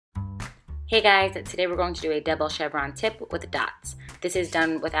Hey guys, today we're going to do a double chevron tip with dots. This is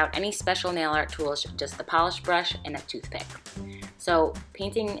done without any special nail art tools, just the polish brush and a toothpick. So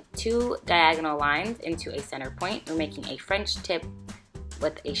painting two diagonal lines into a center point, we're making a French tip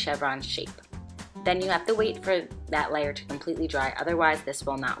with a chevron shape. Then you have to wait for that layer to completely dry, otherwise this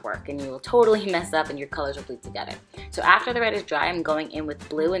will not work and you will totally mess up and your colors will bleed together. So after the red is dry, I'm going in with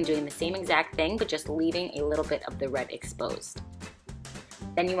blue and doing the same exact thing, but just leaving a little bit of the red exposed.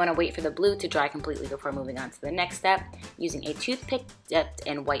 Then you want to wait for the blue to dry completely before moving on to the next step. Using a toothpick dipped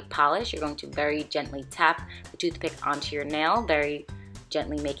in white polish, you're going to very gently tap the toothpick onto your nail, very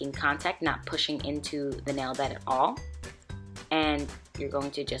gently making contact, not pushing into the nail bed at all. And you're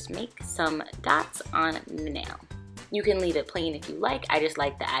going to just make some dots on the nail. You can leave it plain if you like. I just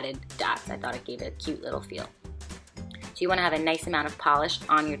like the added dots. I thought it gave it a cute little feel. So you want to have a nice amount of polish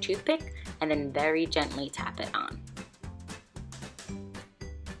on your toothpick and then very gently tap it on.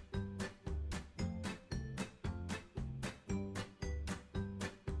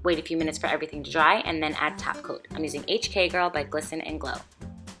 Wait a few minutes for everything to dry and then add top coat. I'm using HK Girl by Glisten and Glow.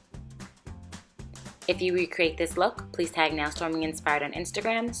 If you recreate this look, please tag Nail Storming Inspired on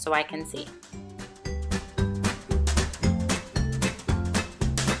Instagram so I can see.